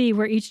could see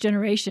where each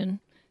generation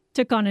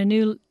took on a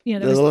new,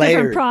 there was layered,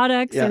 different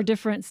products or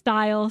different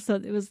styles. So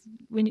it was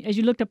as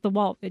you looked up the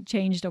wall, it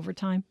changed over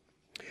time.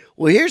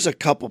 Well, here's a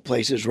couple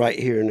places right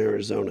here in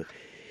Arizona.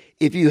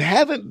 If you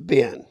haven't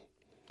been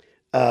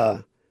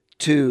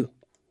to,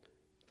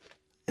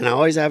 and I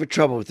always have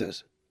trouble with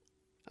this,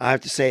 I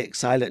have to say it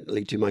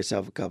silently to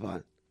myself a couple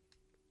times,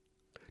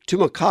 to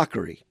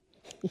Macockery.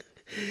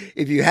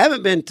 If you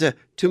haven't been to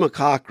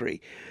Tumacacri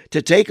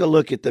to take a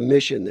look at the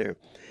mission there,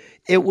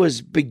 it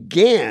was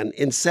began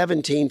in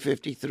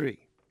 1753.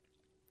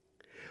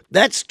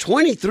 That's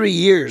 23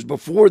 years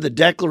before the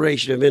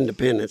Declaration of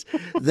Independence.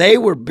 They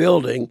were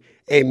building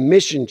a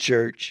mission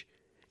church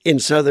in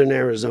southern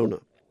Arizona.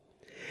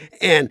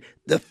 And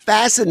the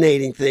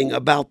fascinating thing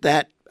about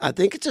that, I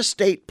think it's a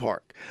state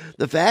park.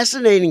 The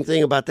fascinating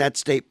thing about that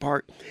state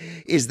park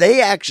is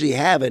they actually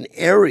have an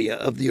area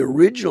of the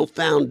original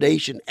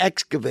foundation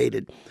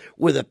excavated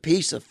with a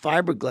piece of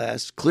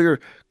fiberglass, clear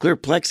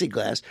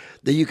plexiglass,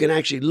 that you can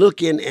actually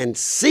look in and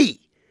see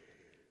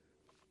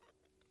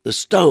the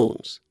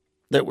stones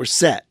that were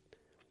set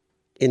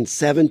in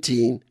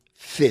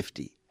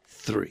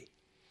 1753.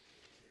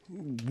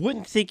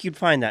 Wouldn't think you'd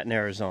find that in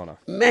Arizona.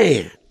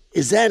 Man,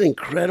 is that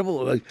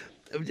incredible?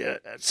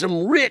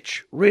 Some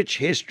rich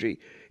history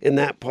in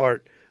that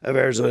part of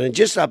Arizona. And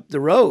just up the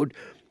road,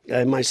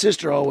 my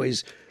sister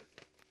always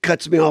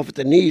cuts me off at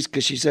the knees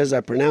because she says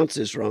I pronounce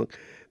this wrong.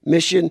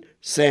 Mission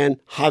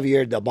San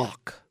Javier de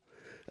Bac.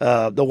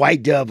 The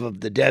white dove of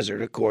the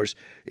desert, of course,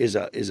 is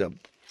a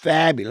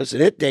fabulous,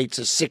 and it dates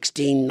to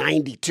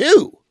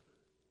 1692.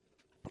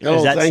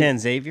 Is that San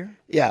Xavier?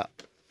 Yeah,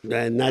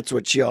 and that's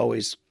what she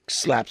always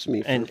slaps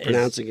me for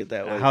pronouncing it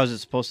that way. How is it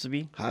supposed to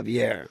be?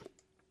 Javier.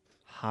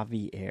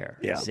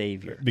 Yeah.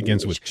 Xavier.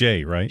 Begins with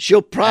J, right?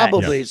 She'll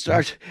probably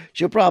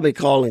She'll probably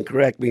call and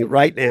correct me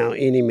right now,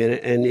 any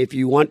minute. And if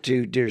you want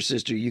to, dear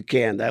sister, you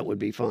can. That would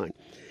be fine.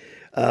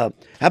 How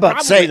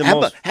about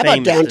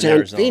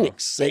downtown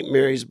Phoenix, St.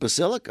 Mary's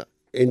Basilica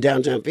in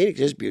downtown Phoenix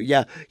is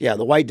beautiful. Yeah.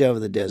 The White Dove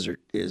of the Desert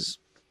is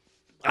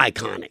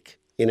iconic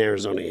in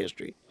Arizona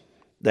history.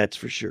 That's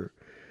for sure.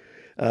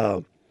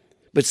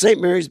 But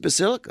St. Mary's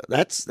Basilica,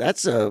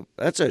 that's a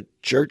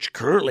church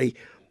currently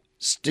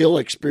still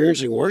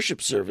experiencing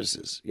worship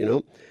services. You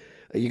know,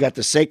 you got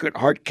the Sacred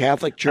Heart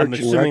Catholic Church. I'm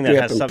assuming in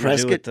that has up in something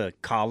Prescott. to do with the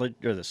college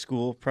or the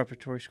school,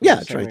 preparatory school. Yeah,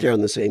 it's right there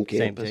on the same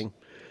campus. Same thing.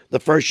 The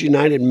First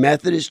United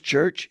Methodist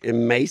Church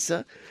in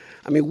Mesa.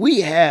 I mean,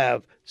 we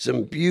have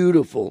some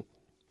beautiful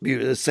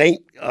the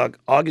St.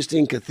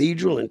 Augustine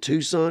Cathedral in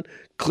Tucson,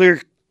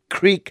 Clear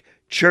Creek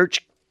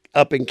Church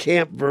up in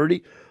Camp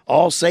Verde,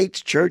 All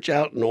Saints Church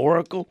out in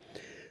Oracle.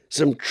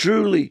 Some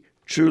truly,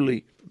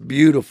 truly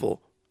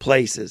beautiful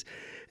places.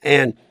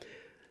 And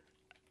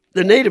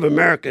the Native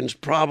Americans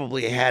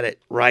probably had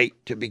it right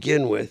to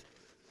begin with,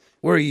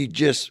 where you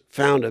just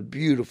found a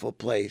beautiful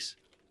place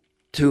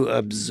to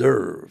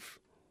observe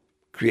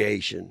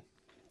creation,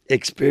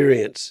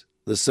 experience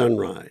the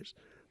sunrise,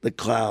 the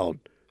cloud,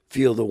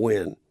 feel the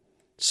wind,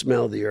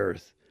 smell the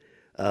earth.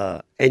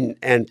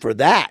 And for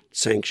that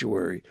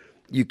sanctuary,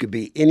 you could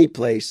be any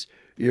place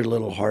your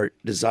little heart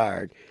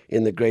desired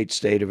in the great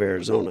state of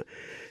Arizona.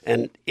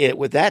 And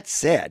with that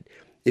said,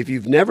 if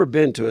you've never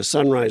been to a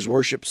sunrise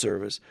worship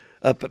service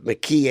up at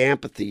McKee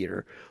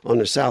Amphitheater on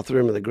the south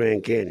rim of the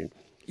Grand Canyon,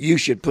 you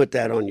should put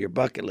that on your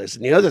bucket list.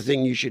 And the other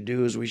thing you should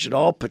do is we should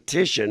all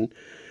petition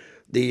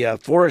the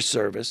Forest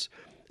Service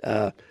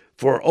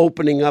for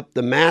opening up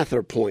the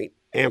Mather Point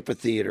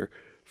Amphitheater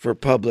for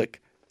public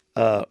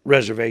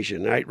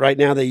reservation. Right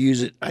now they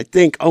use it, I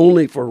think,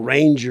 only for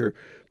ranger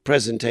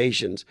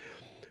presentations.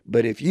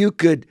 But if you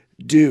could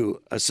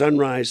do a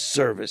sunrise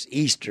service,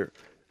 Easter,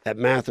 at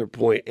Mather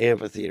Point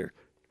Amphitheater,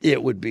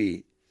 it would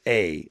be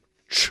a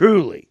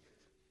truly,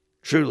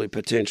 truly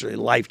potentially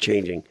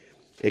life-changing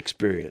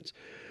experience.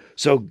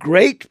 So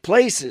great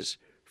places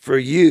for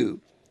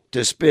you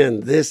to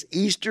spend this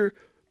Easter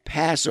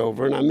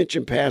Passover. And I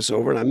mentioned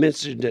Passover, and I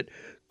mentioned it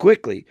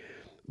quickly,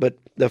 but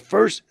the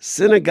first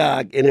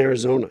synagogue in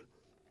Arizona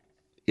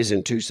is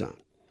in Tucson,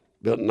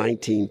 built in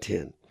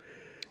 1910.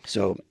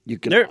 So you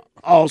can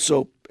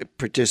also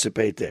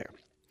participate there.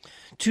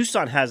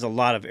 Tucson has a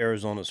lot of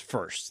Arizona's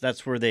firsts.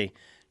 That's where they,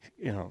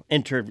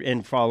 entered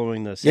in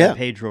following the San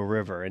Pedro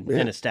River and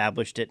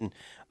established it, and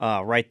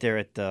right there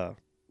at the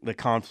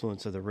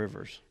confluence of the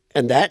rivers.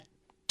 And that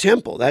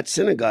temple, that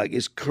synagogue,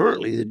 is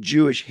currently the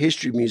Jewish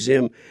History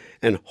Museum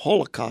and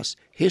Holocaust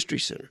History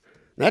Center.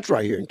 That's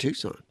right here in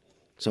Tucson.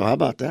 So how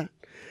about that?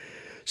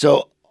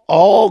 So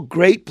all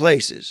great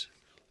places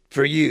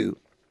for you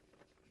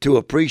to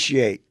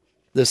appreciate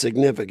the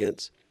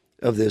significance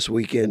of this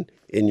weekend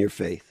in your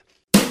faith.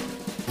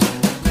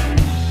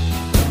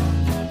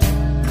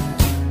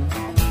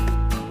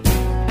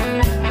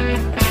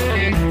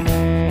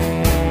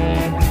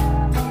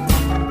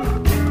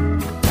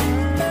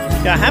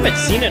 Yeah, I haven't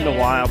seen it in a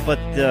while, but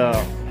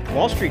the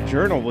Wall Street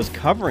Journal was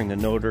covering the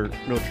Notre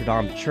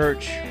Dame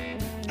Church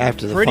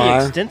pretty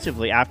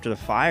extensively after the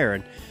fire.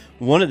 And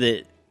one of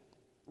the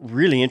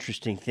really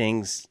interesting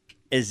things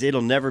is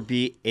it'll never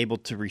be able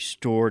to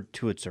restore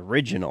to its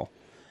original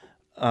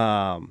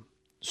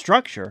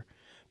structure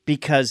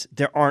because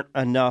there aren't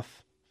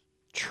enough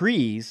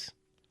trees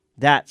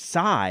that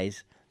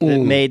size that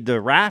made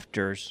the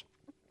rafters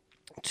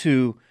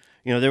there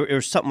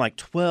was something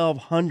like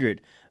 1,200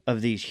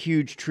 of these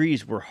huge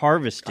trees were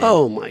harvested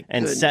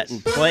and set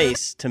in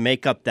place to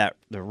make up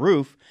the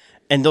roof,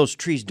 and those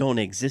trees don't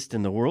exist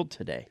in the world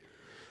today.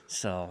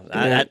 So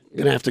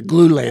Gonna have to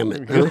glue lamb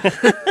it.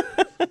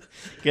 Huh?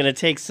 gonna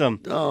take some.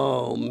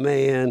 Oh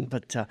man!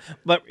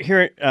 But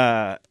here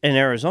in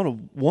Arizona,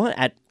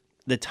 at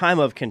the time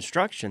of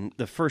construction,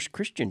 the first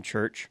Christian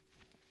church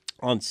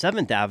on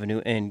 7th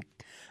Avenue in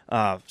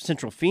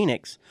Central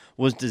Phoenix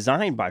was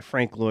designed by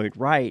Frank Lloyd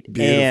Wright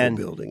and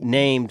building.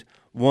 Named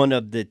one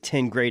of the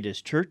 10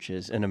 greatest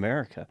churches in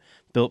America,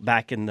 built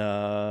back in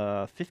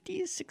the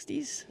 50s,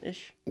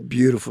 60s-ish.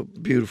 Beautiful,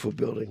 beautiful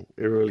building.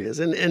 It really is.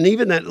 And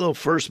even that little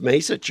First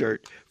Mesa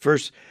church,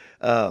 First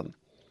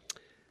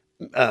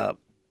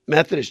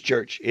Methodist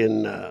church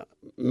in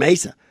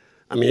Mesa,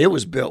 I mean, it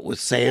was built with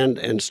sand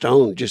and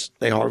stone. Just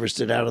they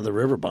harvested out of the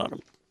river bottom.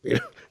 You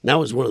know, that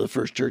was one of the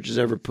first churches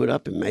ever put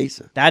up in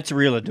Mesa. That's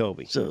real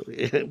adobe. So,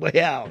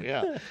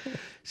 yeah.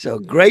 So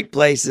great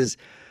places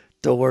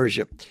to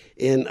worship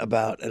in,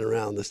 about, and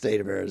around the state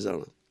of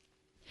Arizona.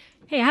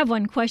 Hey, I have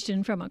one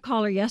question from a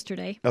caller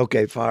yesterday.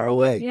 Okay, fire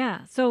away.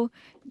 Yeah. So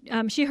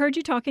she heard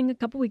you talking a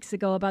couple weeks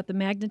ago about the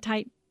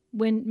magnetic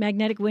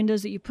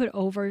windows that you put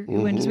over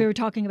your windows. We were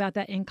talking about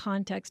that in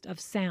context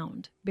of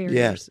sound barriers.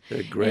 Yes,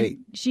 they're great.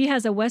 And she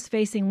has a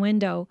west-facing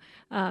window,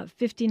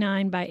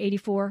 59 by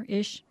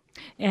 84-ish,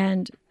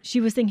 and she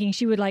was thinking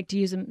she would like to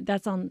use them.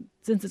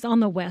 Since it's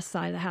on the west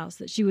side of the house,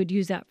 that she would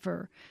use that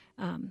for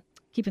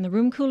keeping the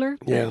room cooler.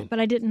 Yeah. But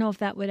I didn't know if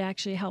that would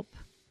actually help.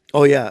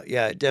 Oh, yeah,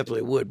 it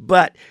definitely would.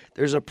 But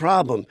there's a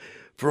problem.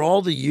 For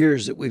all the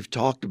years that we've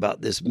talked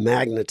about this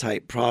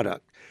Magnetite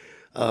product,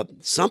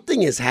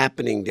 something is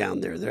happening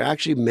down there. They're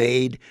actually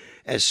made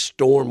as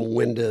storm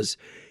windows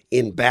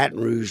in Baton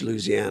Rouge,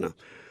 Louisiana.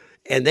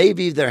 And they've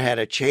either had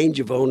a change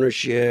of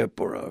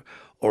ownership or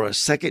a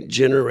second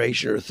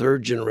generation or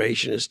third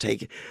generation is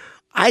taken.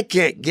 I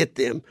can't get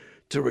them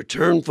to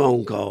return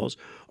phone calls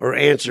or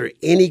answer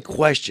any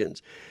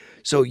questions.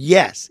 So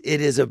yes, it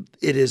is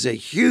a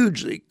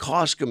hugely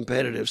cost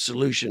competitive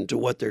solution to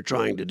what they're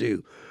trying to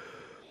do.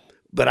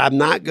 But I'm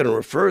not going to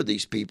refer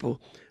these people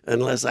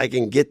unless I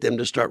can get them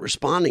to start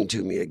responding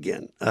to me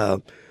again.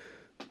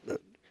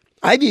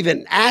 I've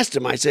even asked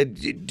them, I said,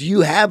 do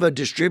you have a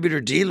distributor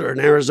dealer in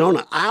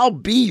Arizona? I'll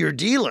be your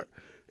dealer.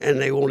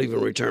 And they won't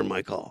even return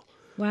my call.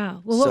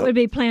 Wow. Well, what would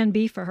be plan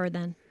B for her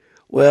then?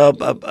 Well,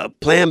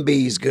 plan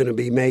B is going to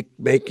be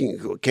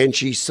making, can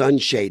she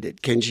sunshade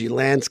it? Can she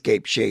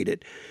landscape shade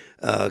it?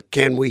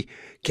 Can we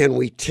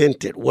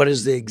tint it? What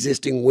is the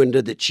existing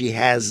window that she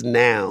has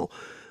now?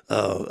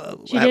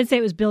 She did say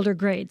it was builder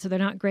grade, so they're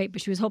not great,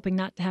 but she was hoping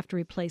not to have to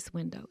replace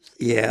windows.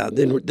 Yeah,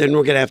 then we're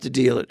going to have to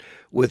deal it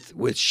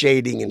with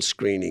shading and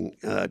screening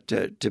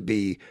to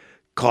be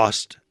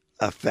cost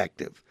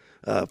effective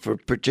for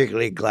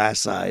particularly glass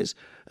size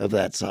of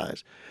that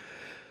size.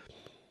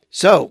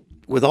 So,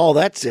 with all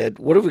that said,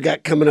 what have we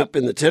got coming up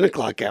in the 10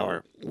 o'clock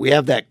hour? We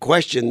have that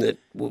question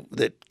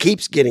that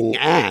keeps getting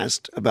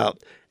asked about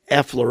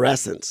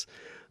efflorescence.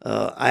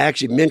 I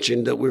actually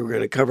mentioned that we were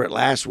going to cover it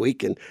last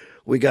week, and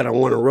we got on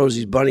one of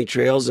Rosie's bunny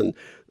trails, and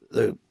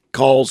the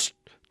calls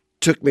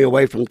took me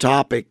away from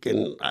topic,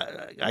 and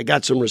I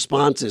got some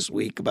response this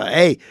week about,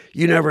 hey,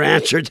 you never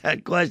answered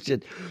that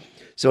question.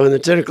 So in the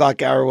 10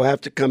 o'clock hour, we'll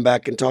have to come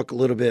back and talk a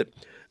little bit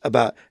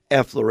about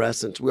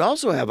efflorescence. We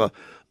also have a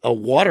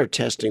water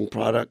testing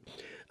product,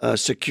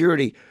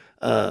 security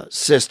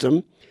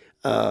system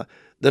that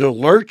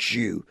alerts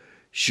you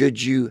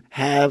should you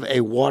have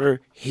a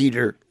water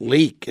heater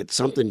leak. It's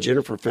something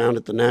Jennifer found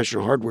at the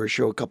National Hardware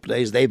Show a couple of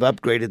days. They've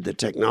upgraded the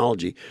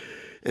technology,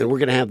 and we're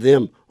going to have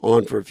them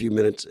on for a few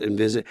minutes and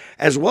visit,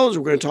 as well as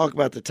we're going to talk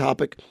about the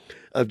topic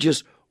of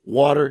just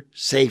water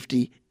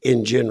safety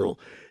in general.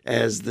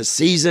 As the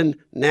season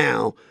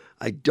now,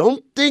 I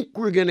don't think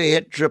we're going to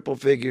hit triple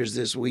figures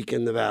this week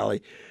in the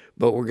Valley,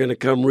 but we're going to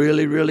come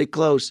really, really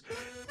close.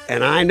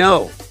 And I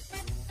know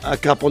a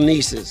couple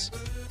nieces,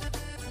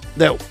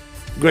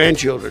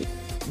 grandchildren,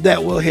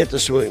 that will hit the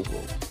swimming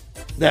pool.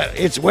 That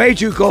it's way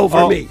too cold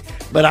for me,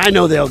 but I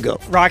know they'll go.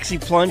 Roxy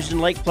plunged in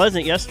Lake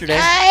Pleasant yesterday.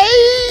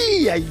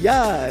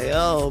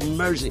 Oh,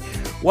 mercy.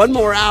 One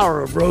more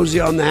hour of Rosie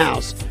on the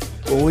House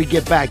when we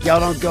get back. Y'all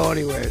don't go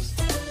anywhere.